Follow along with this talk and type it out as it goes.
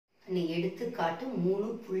எடுத்துக்காட்டு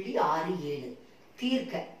 3.67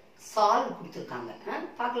 தீர்க்க சால்வ் கொடுத்துருக்காங்க.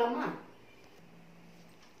 பார்க்கலாமா?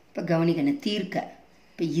 இப்போ கவனிக்கணும். தீர்க்க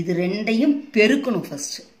இப்போ இது ரெண்டையும் பெருக்கணும்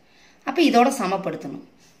ஃபர்ஸ்ட். அப்போ இதோட சமப்படுத்தணும்.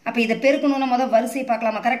 அப்போ இதை பெருக்கணும்னா முதல் வரிசை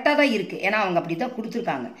பார்க்கலாமா? கரெக்டாக தான் இருக்குது, ஏன்னா அவங்க அப்படி தான்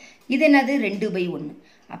கொடுத்துருக்காங்க. இது என்னது? 2/1.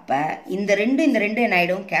 அப்போ இந்த ரெண்டு என்ன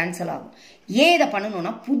ஆகிடும்? கேன்சல் ஆகும். ஏன் இதை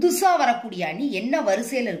பண்ணணும்னா புதுசாக வரக்கூடிய அணி என்ன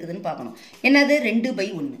வரிசையில் இருக்குதுன்னு பார்க்கணும். என்னது?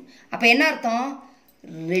 2/1. அப்போ என்ன அர்த்தம்?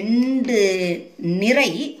 2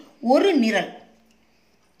 நிறை 1 நிரல்.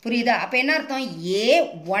 புரியுதா? அப்போ என்ன அர்த்தம்?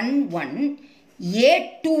 A11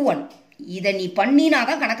 A21. இதை நீ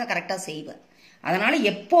பண்ணினாதான் கணக்கை கரெக்டாக செய்வ. அதனால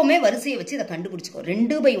எப்பவுமே வரிசையை வச்சு இதை கண்டுபிடிச்சுக்கோ.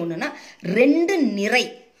 2/1னா 2 நிறை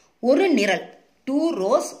 1 நிரல். 2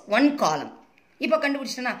 rows 1 column. இப்போ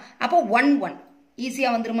கண்டுபிடிச்சிட்டனா அப்போ 1 1 ஈஸியா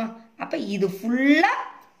வந்துருமா? அப்ப இது ஃபுல்லா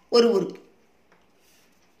ஒரு உறுப்பு.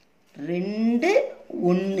 2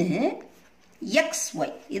 1 xy.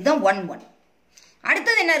 இதுதான் 1 1.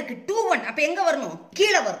 அடுத்தது என்ன இருக்கு? 2 1. அப்ப எங்க வரணும்?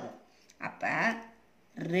 கீழே வரணும். அப்ப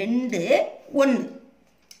 2 1.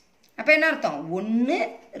 அப்ப என்ன அர்த்தம்? 1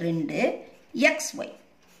 2 xy.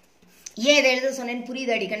 ஏன் இதை எழுத சொன்னேன்னு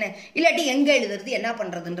புரியுது அடிக்கண்ணே? இல்லாட்டி எங்க எழுதுறது என்ன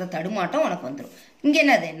பண்றதுன்ற தடுமாட்டம் உனக்கு வந்துடும். இங்க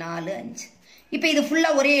என்னது? 4 5. இப்போ இது ஃபுல்லா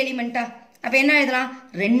ஒரே எலிமெண்டா? அப்ப என்ன எழுதலாம்?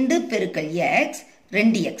 2 பெருக்கல் x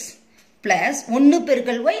 2x பிளஸ் 1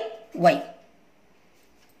 பெருக்கல் y y.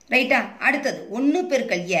 ரைட்டா? அடுத்தது 1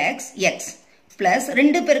 பெருக்கல் x x பிளஸ்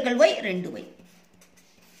 2 பெருக்கல் y 2y.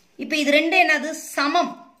 இப்போ இது ரெண்டு என்னது?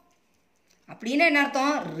 சமம். அப்படின்னா என்ன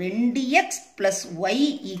அர்த்தம்? 2x plus y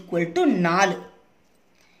equal to 4.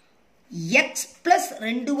 x plus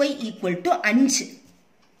 2y equal to 5.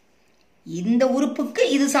 இந்த உறுப்புக்கு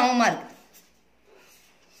இது சமமா இருக்கு.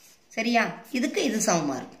 சரியா? இதுக்கு இது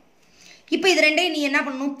சமமா இருக்கு. இப்போ இது ரெண்டையும் நீ என்ன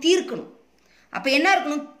பண்ணணும்? தீர்க்கணும். அப்ப என்ன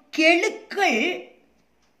இருக்கணும்? கெழுக்கள்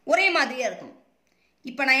ஒரே மாதிரியா இருக்கணும்.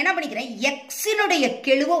 இப்போ நான் என்ன பண்ணிக்கிறேன்? எக்ஸினுடைய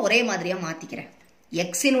கெழுவை ஒரே மாதிரியா மாத்திக்கிறேன்.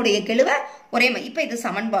 எக்ஸினுடைய கெழுவை ஒரே மாதிரி. இப்போ இது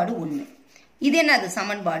சமன்பாடு 1. இது என்னது?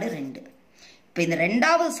 சமன்பாடு 2. இப்போ இந்த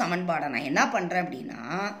ரெண்டாவது சமன்பாடை நான் என்ன பண்றேன் அப்படின்னா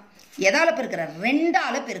எதால பெருக்கிறேன்?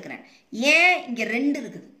 2ஆல பெருக்கிறேன். ஏன்? இங்க 2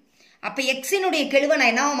 இருக்குது. அப்ப எக்ஸினுடைய கெழுவை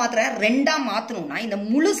நான் என்னவா மாத்துறேன்? 2ஆ மாத்தணும்னா இந்த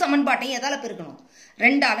முழு சமன்பாட்டையும் எதால பெருக்கணும்?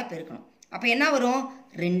 2ஆல பெருக்கணும். அப்ப என்ன வரும்?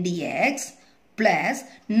 2x plus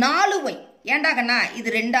 4y. ஏண்டா கண்ணா? இது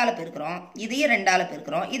 2ஆல பெருக்கிறோம், இதையே 2ஆல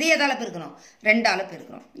பெருக்கிறோம், இதையே எதால பெருக்கிறோம்? 2ஆல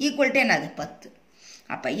பெருக்கிறோம். ஈக்குவல் டு என்னது? 10.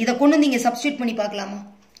 அப்ப இதை கொண்டு நீங்க சப்ஸ்டியூட் பண்ணி பார்க்கலாமா?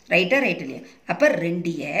 ரைட்டா? ரைட் இல்லையா? அப்ப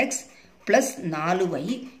 2x plus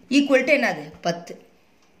 4y equal to என்னது? 10.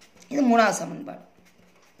 இது மூணாவது சமன்பாடு.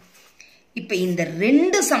 இப்ப இந்த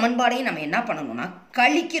 2 சமன்பாடையும் நம்ம என்ன பண்ணணும்னா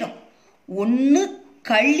கழிக்கிறோம். 1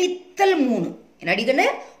 கழித்தல் 3. என்னடிக்கன்னு?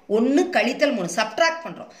 1 கழித்தல் 3 சப்ட்ராக்ட்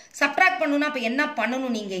பண்றோம். சப்ட்ராக்ட் பண்ணணும்னா அப்ப என்ன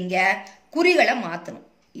பண்ணணும்? நீங்க இங்க குறிகளை மாத்தணும்.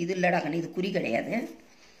 இது இல்லடா கண்ணு, இது குறி கிடையாது.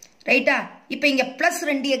 ரைட்டா? இப்ப இங்க பிளஸ்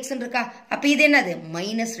 2x இருக்கா? அப்ப இது என்னது?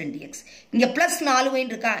 Minus 2x. இங்க பிளஸ் 4y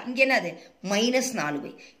இருக்கா? இங்க என்னது? Minus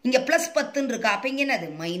 4y. இங்க பிளஸ் 10 இருக்கா? அப்ப இங்க என்னது?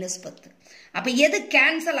 மைனஸ் 10. அப்ப எது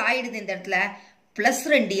கேன்சல் ஆயிடுது இந்த இடத்துல? பிளஸ்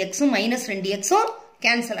 2xும் மைனஸ் 2xும்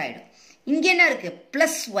கேன்சல் ஆயிடும். இங்க என்ன இருக்கு?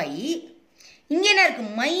 Plus y. இங்க என்ன இருக்கு?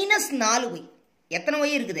 Minus 4y. எத்தனை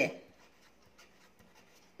y இருக்குது?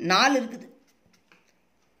 4 இருக்குது.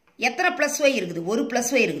 எத்தனை பிளஸ் y இருக்குது? ஒரு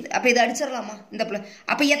பிளஸ் y இருக்குது. அப்ப இதை அடிச்சிடலாமா? இந்த பிளஸ்.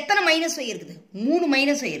 அப்ப எத்தனை மைனஸ் y இருக்குது? 3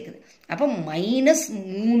 மைனஸ் y இருக்குது. அப்ப மைனஸ்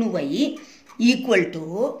 3y ஈக்குவல் டு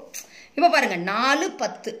இப்ப பாருங்க 4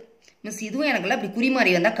 10. மிஸ் இதுவும் எனக்குலாம் இப்படி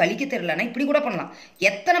குறிமாறி வந்தா கழிக்க தெரியலன்னா இப்படி கூட பண்ணலாம்.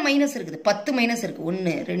 எத்தனை மைனஸ் இருக்குது? 10 மைனஸ் இருக்கு.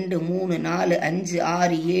 1 2 3 4 5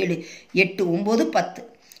 6 7 8 9 10.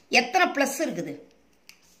 எத்தனை பிளஸ் இருக்குது?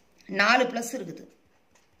 4 பிளஸ் இருக்குது.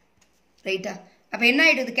 ரைட்டா? அப்ப என்ன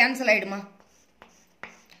ஆயிடுது? கேன்சல் ஆயிடுமா?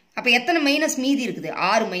 அப்ப எத்தனை மைனஸ் மீதி இருக்குது?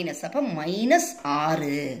 6 மைனஸ். அப்ப மைனஸ்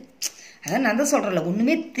 6. அதான் நான் தான் சொல்றேன்ல,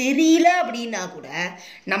 ஒண்ணுமே தெரியல அப்படின்னா கூட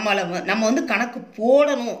நம்ம வந்து கணக்கு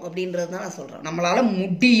போடணும் அப்படின்றது தான் நான் சொல்றேன். நம்மளால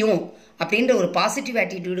முடியும் அப்படின்ற ஒரு பாசிட்டிவ்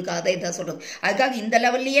ஆட்டிடியூடுக்காக தான் இதான் சொல்றது. அதுக்காக இந்த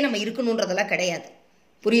லெவல்லயே நம்ம இருக்கணும்ன்றதெல்லாம் கிடையாது.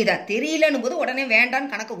 புரியுதா? தெரியலன்னு போது உடனே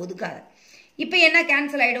வேண்டான்னு கணக்கை ஒதுக்காத. இப்ப என்ன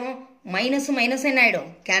கேன்சல் ஆயிடும்? மைனஸ் மைனஸ் என்ன ஆயிடும்?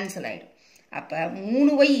 கேன்சல் ஆயிடும். அப்ப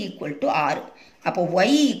 3y ஈக்குவல் டு 6. அப்போ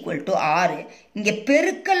y ஈக்குவல் டு 6. இங்க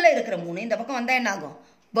பெருக்கல்ல இருக்கிற 3 இந்த பக்கம் வந்தா என்ன ஆகும்?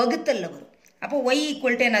 வகுத்தல்ல வரும். அப்போ y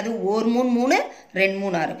ஈக்குவல் டு என்னது? 1 3 3 2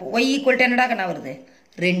 3 6. அப்போ y ஈக்குவல் டு என்னடா கண்ணா வருது?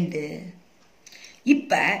 2.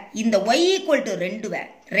 இப்ப இந்த y ஈக்குவல் டு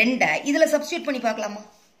 2 இதுல சப்ஸ்டியூட் பண்ணி பார்க்கலாமா?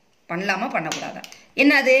 பண்ணலாமா? பண்ணக்கூடாதா?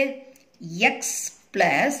 என்னது? x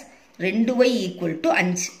plus 2y equal to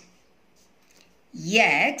 5.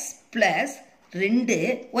 x plus 2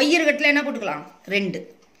 y இருக்கட்டுல என்ன போட்டுக்கலாம்? 2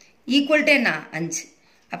 ஈக்குவல் டு என்ன? 5.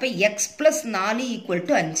 அப்ப x பிளஸ் 4 ஈக்குவல்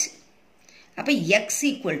டு 5. அப்ப x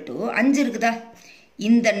ஈக்குவல் டு 5 இருக்குதா?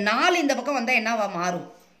 இந்த 4 இந்த பக்கம் வந்தால் என்னவா மாறும்?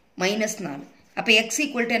 -4. அப்போ x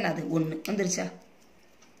ஈக்குவல் டு என்னது? 1. வந்துருச்சா?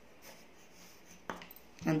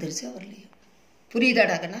 வந்துருச்சா வரலையா?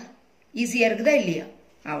 புரியுதாடாக்கண்ணா? ஈஸியாக இருக்குதா இல்லையா?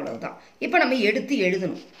 அவ்வளவுதான். இப்போ நம்ம எடுத்து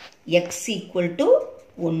எழுதணும். x equal to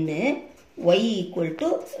 1, y equal to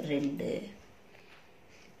 2.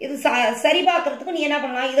 இது சரி பார்க்கறதுக்கு நீ என்ன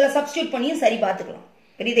பண்ணலாம்? இதில் சப்ஸ்டியூட் பண்ணியும் சரி பார்த்துக்கலாம்.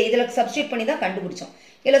 புரியுது? இதில் சப்ஸ்டியூட் பண்ணி தான் கண்டுபிடிச்சோம்.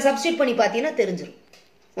 இதில் சப்ஸ்டியூட் பண்ணி பார்த்தீங்கன்னா தெரிஞ்சிடும்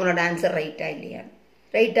உன்னோட ஆன்சர் ரைட்டா இல்லையா.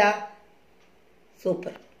 ரைட்டா?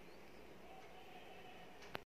 சூப்பர்.